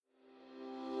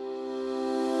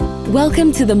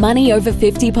Welcome to the Money Over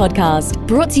 50 podcast,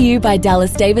 brought to you by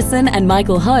Dallas Davison and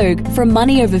Michael Hogue from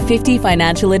Money Over 50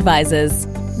 Financial Advisors.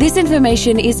 This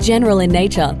information is general in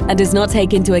nature and does not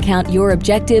take into account your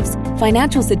objectives,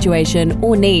 financial situation,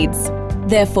 or needs.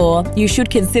 Therefore, you should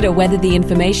consider whether the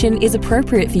information is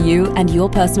appropriate for you and your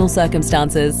personal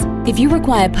circumstances. If you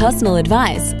require personal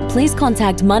advice, please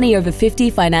contact Money Over 50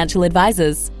 Financial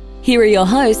Advisors. Here are your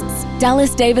hosts,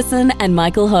 Dallas Davison and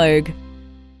Michael Hogue.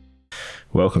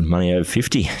 Welcome to Money Over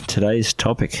 50. Today's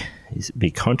topic is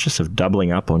be conscious of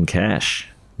doubling up on cash.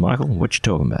 Michael, what you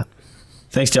talking about?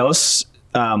 Thanks, Dallas.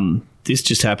 This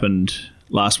just happened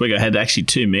last week. I had actually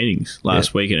two meetings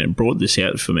last week, and it brought this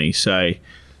out for me. So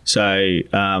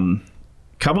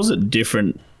couples at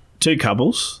two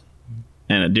couples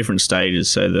and at different stages.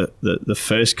 So the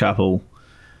first couple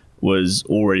was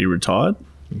already retired,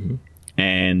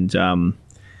 and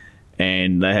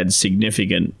they had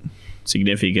significant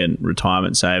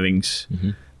retirement savings.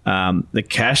 The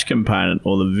cash component,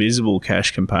 or the visible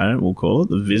cash component, we'll call it,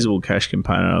 the visible cash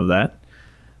component of that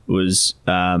was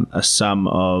a sum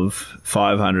of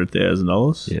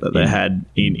 $500,000 that they had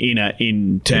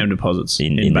in term deposits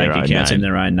in bank accounts in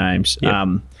their own names.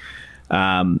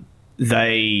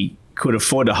 They could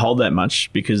afford to hold that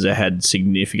much because they had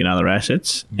significant other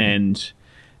assets, and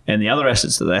the other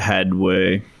assets that they had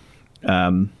were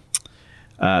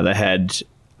they had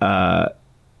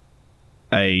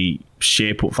a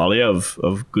share portfolio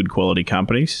of good quality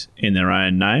companies in their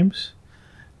own names,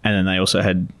 and then they also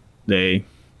had their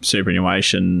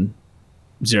superannuation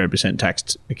 0%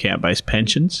 taxed account-based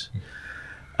pensions.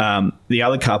 The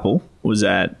other couple was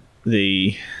at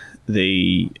a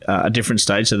different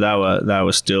stage, so they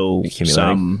were still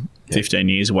some 15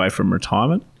 years away from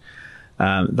retirement.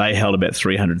 They held about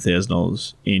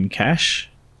 $300,000 in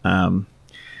cash, and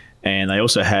they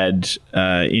also had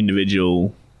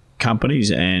individual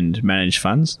companies and managed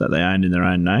funds that they owned in their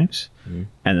own names, and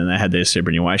then they had their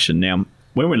superannuation. Now,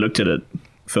 when we looked at it,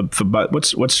 for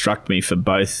both, what struck me for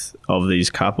both of these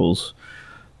couples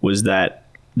was that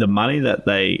the money that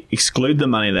they exclude the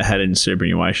money they had in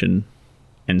superannuation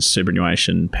and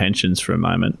superannuation pensions for a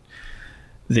moment,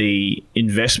 the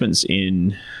investments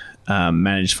in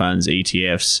managed funds,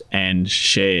 ETFs, and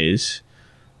shares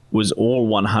was all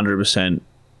 100%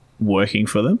 working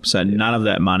for them. So none of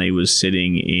that money was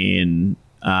sitting in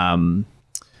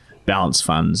balance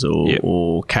funds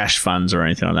or cash funds or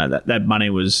anything like that. That money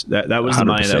was that was the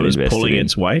money that was pulling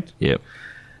its weight. Yep.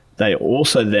 They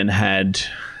also then had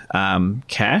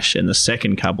cash, and the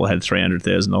second couple had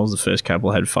 $300,000. The first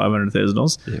couple had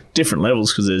 $500,000. Yep. Different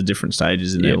levels because there's different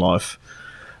stages in their life,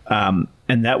 and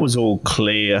that was all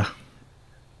clear.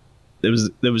 That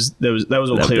was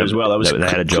all clear as well. They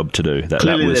had a job to do.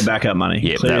 Clearly their backup money.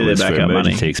 Yeah, that was for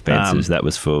emergency expenses. That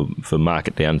was for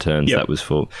market downturns. Yep. That was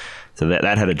for... So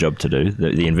that had a job to do.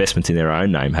 The investments in their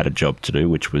own name had a job to do,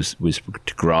 which was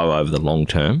to grow over the long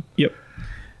term. Yep.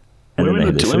 When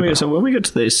we got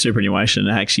to their superannuation,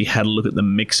 I actually had a look at the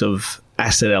mix of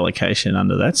asset allocation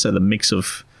under that. So the mix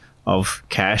of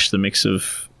cash, the mix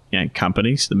of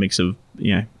companies, the mix of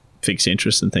fixed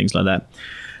interest and things like that.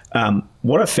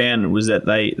 What I found was that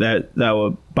they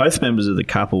were, both members of the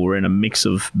couple were in a mix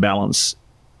of balanced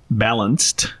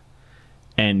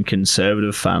and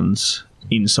conservative funds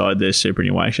inside their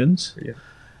superannuations. Yeah.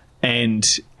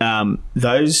 And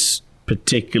those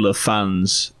particular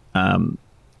funds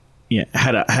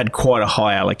had quite a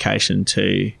high allocation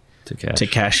to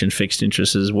cash and fixed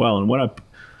interest as well. And when I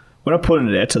put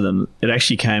it out to them, it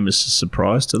actually came as a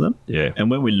surprise to them. Yeah. And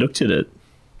when we looked at it,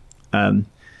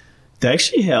 they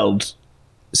actually held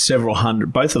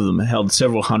both of them held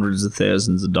several hundreds of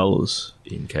thousands of dollars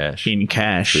in cash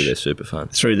through their super fund,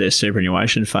 through their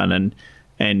superannuation fund.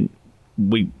 And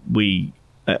we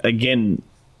again,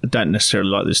 I don't necessarily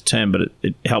like this term, but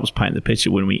it helps paint the picture.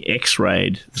 When we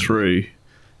x-rayed through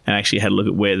and actually had a look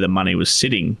at where the money was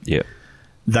sitting,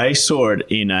 they saw it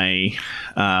in a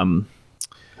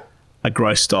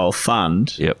growth style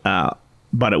fund,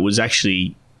 but it was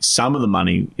actually, some of the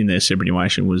money in their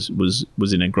superannuation was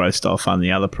in a growth style fund.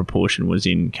 The other proportion was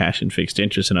in cash and fixed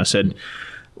interest. And I said,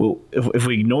 well, if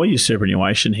we ignore your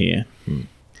superannuation here,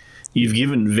 you've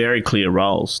given very clear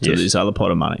roles to this other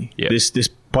pot of money. Yep. This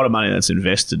pot of money that's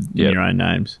invested in your own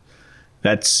names.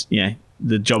 That's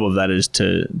the job of that is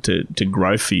to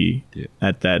grow for you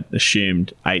at that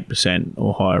assumed 8%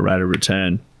 or higher rate of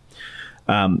return.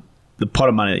 The pot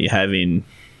of money that you have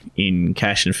in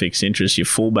cash and fixed interest, your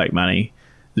fallback money,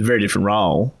 it's a very different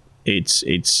role. It's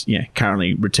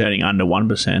currently returning under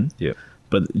 1%.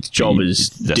 But its job is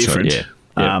different.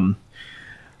 Right,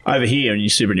 over here in your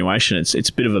superannuation, it's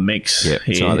a bit of a mix. Yeah,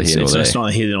 here. It's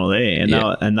neither here nor there.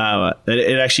 And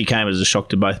it actually came as a shock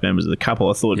to both members of the couple.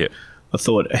 I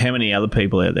thought, how many other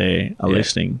people out there are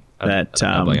listening that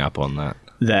doubling up on that.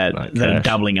 That are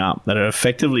doubling up, that are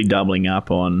effectively doubling up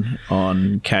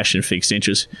on cash and fixed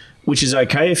interest, which is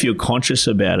okay if you're conscious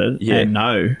about it and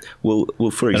know. Well,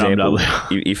 for example,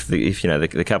 if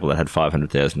the couple that had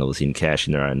 $500,000 in cash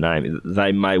in their own name,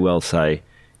 they may well say,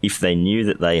 if they knew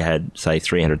that they had, say,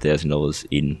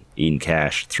 $300,000 in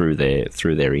cash through their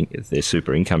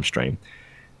super income stream,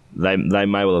 they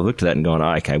may well have looked at that and gone,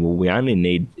 okay, well, we only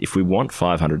need, if we want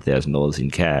 $500,000 in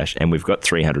cash and we've got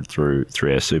 $300,000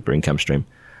 through our super income stream,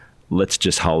 let's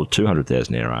just hold $200,000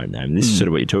 in our own name. This is sort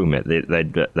of what you're talking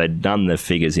about. They'd done the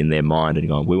figures in their mind and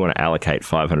gone, we want to allocate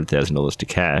 $500,000 to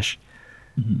cash,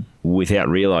 without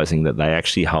realising that they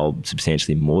actually hold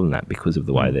substantially more than that because of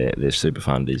the way their super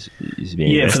fund is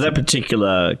being invested. For that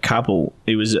particular couple,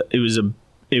 it was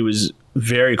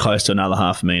very close to another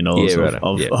 $500,000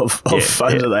 of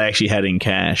funds that they actually had in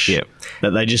cash that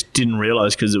they just didn't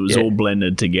realise because it was all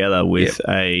blended together with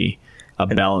a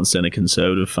balanced and a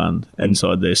conservative fund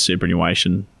inside their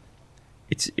superannuation.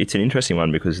 It's an interesting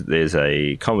one because there's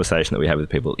a conversation that we have with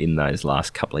people in those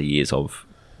last couple of years of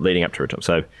leading up to retirement.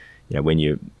 So, when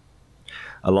you're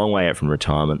a long way out from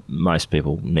retirement, most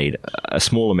people need a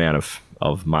small amount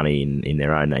of money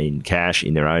in cash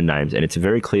in their own names, and it's a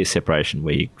very clear separation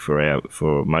where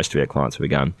for most of our clients who are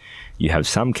going, you have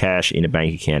some cash in a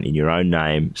bank account in your own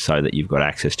name so that you've got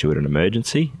access to it in an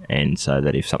emergency, and so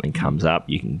that if something comes up,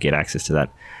 you can get access to that.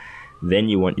 Then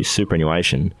you want your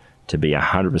superannuation to be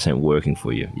 100% working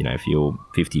for you. If you're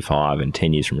 55 and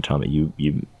 10 years from retirement, you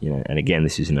and again,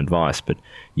 this isn't advice, but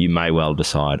you may well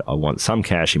decide, I want some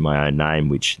cash in my own name,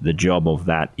 which the job of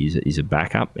that is a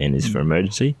backup and is for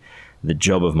emergency. The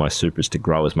job of my super is to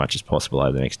grow as much as possible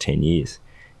over the next 10 years.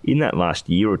 In that last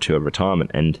year or two of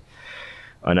retirement, and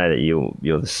I know that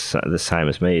you're the same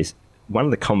as me, is one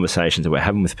of the conversations that we're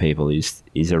having with people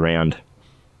is around,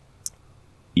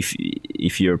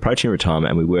 if you're approaching retirement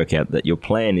and we work out that your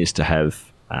plan is to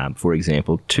have, for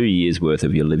example, 2 years worth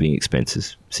of your living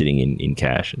expenses sitting in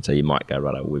cash. And so you might go,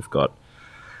 right, we've got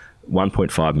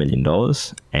 $1.5 million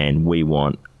and we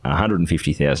want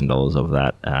 $150,000 of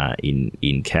that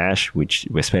in cash, which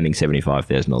we're spending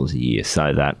 $75,000 a year.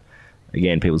 So that,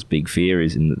 again, people's big fear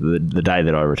is in the day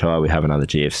that I retire, we have another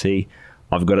GFC.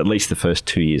 I've got at least the first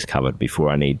 2 years covered before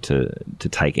I need to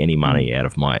take any money out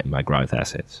of my growth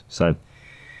assets. So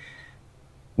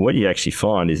what you actually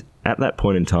find is at that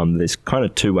point in time, there's kind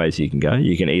of two ways you can go.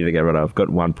 You can either go, right, I've got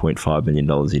 $1.5 million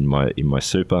in my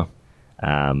super,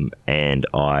 and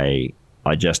I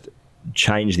just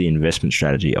change the investment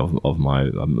strategy of I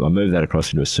move that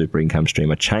across into a super income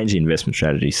stream. I change the investment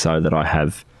strategy so that I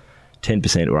have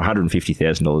 10% or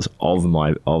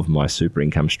 $150,000 of my super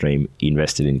income stream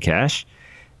invested in cash,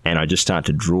 and I just start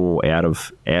to draw out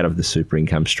of the super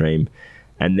income stream,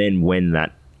 and then when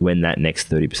that next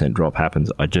 30% drop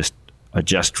happens, I just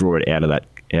draw it out of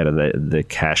the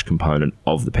cash component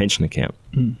of the pension account.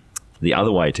 The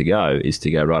other way to go is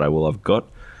to go, right, well, I've got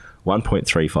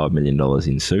 $1.35 million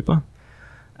in super,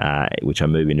 which I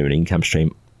move into an income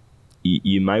stream.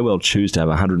 You may well choose to have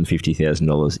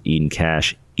 $150,000 in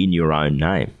cash in your own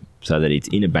name so that it's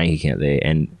in a bank account there.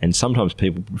 And sometimes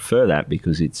people prefer that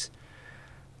because it's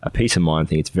a peace of mind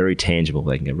thing. It's very tangible.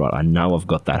 They can go, right, I know I've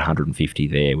got that 150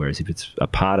 there. Whereas if it's a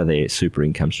part of their super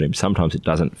income stream, sometimes it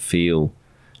doesn't feel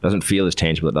as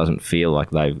tangible. It doesn't feel like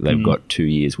they've got 2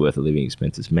 years worth of living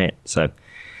expenses met. So,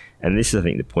 and this is, I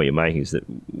think, the point you're making is that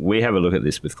we have a look at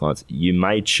this with clients. You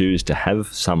may choose to have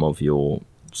some of your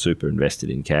super invested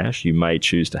in cash. You may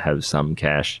choose to have some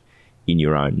cash in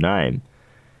your own name,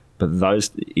 but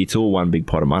it's all one big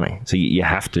pot of money. So you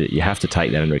have to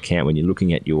take that into account when you're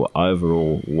looking at your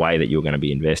overall way that you're going to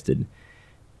be invested.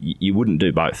 You wouldn't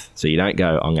do both. So you don't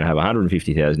go, I'm going to have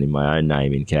 $150,000 in my own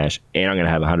name in cash, and I'm going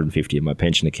to have $150 in my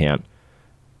pension account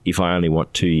if I only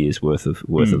want 2 years worth of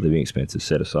living expenses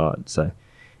set aside. So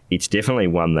it's definitely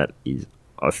one that is.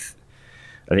 I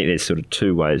think there's sort of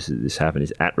two ways that this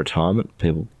happens. At retirement,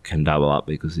 people can double up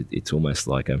because it's almost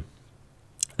like a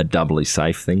doubly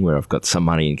safe thing where I've got some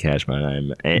money in cash in my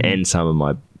name and some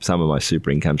of my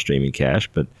super income stream in cash.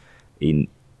 But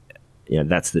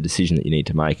that's the decision that you need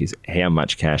to make: is how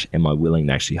much cash am I willing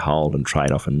to actually hold and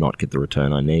trade off and not get the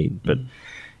return I need. But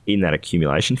in that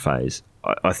accumulation phase,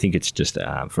 I think it's just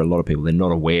for a lot of people, they're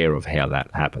not aware of how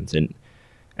that happens. And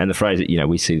the phrase that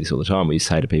we see this all the time. We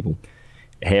say to people,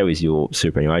 how is your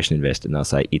superannuation invested? And they'll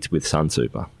say, it's with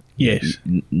Sunsuper. Yes.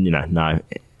 No.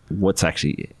 What's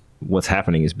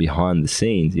happening is behind the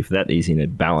scenes, if that is in a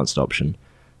balanced option,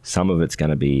 some of it's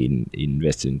going to be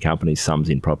invested in companies, some's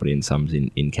in property and some's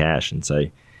in cash. And so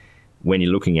when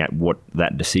you're looking at what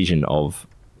that decision of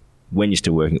when you're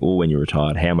still working or when you're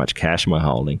retired, how much cash am I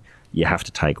holding, you have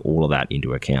to take all of that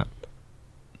into account.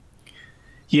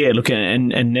 Yeah, look, and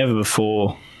never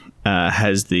before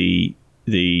has the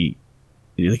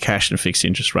cash and fixed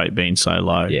interest rate been so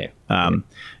low. Yeah.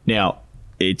 Now,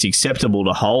 it's acceptable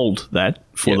to hold that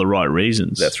for the right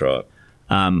reasons. That's right.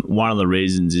 One of the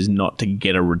reasons is not to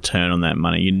get a return on that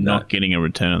money. You're not getting a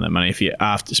return on that money if you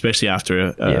especially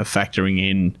after factoring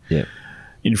in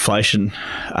inflation.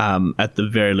 At the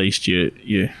very least,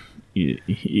 you're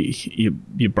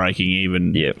breaking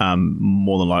even.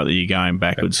 More than likely, you're going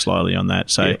backwards slowly on that.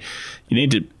 So you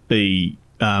need to be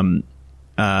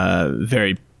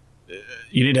very.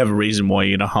 You need to have a reason why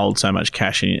you're going to hold so much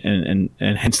cash, and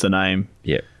hence the name.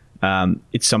 Yeah.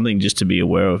 It's something just to be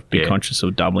aware of. Be conscious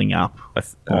of doubling up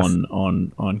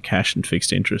on cash and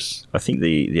fixed interest. I think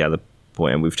the other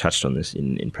point, and we've touched on this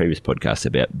in previous podcasts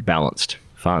about balanced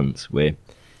funds, where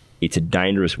it's a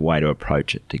dangerous way to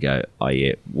approach it, to go,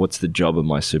 what's the job of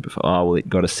my super fund? Oh, well, it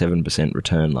got a 7%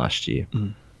 return last year.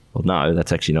 Well, no,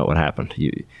 that's actually not what happened.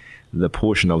 The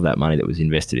portion of that money that was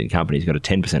invested in companies got a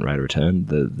 10% rate of return.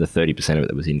 The 30% of it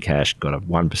that was in cash got a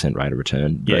 1% rate of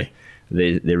return. But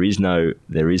there is no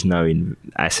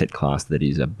asset class that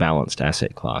is a balanced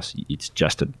asset class. It's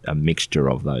just a mixture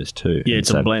of those two. Yeah, it's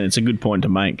a blend. It's a good point to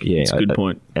make. Yeah, it's a good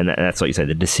point. And that's like you say,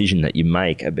 the decision that you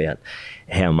make about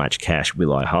how much cash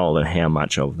will I hold and how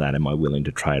much of that am I willing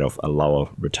to trade off a lower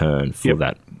return for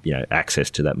that, access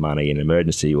to that money in an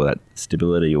emergency, or that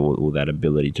stability, or that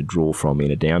ability to draw from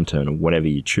in a downturn, or whatever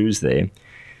you choose there.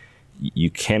 You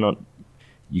can't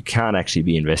actually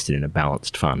be invested in a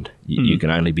balanced fund. You can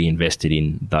only be invested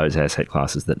in those asset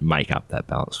classes that make up that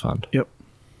balanced fund. Yep.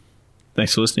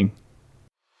 Thanks for listening.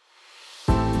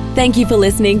 Thank you for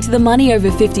listening to the Money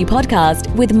Over 50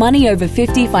 podcast with Money Over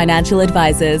 50 Financial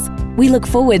Advisors. We look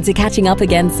forward to catching up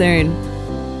again soon.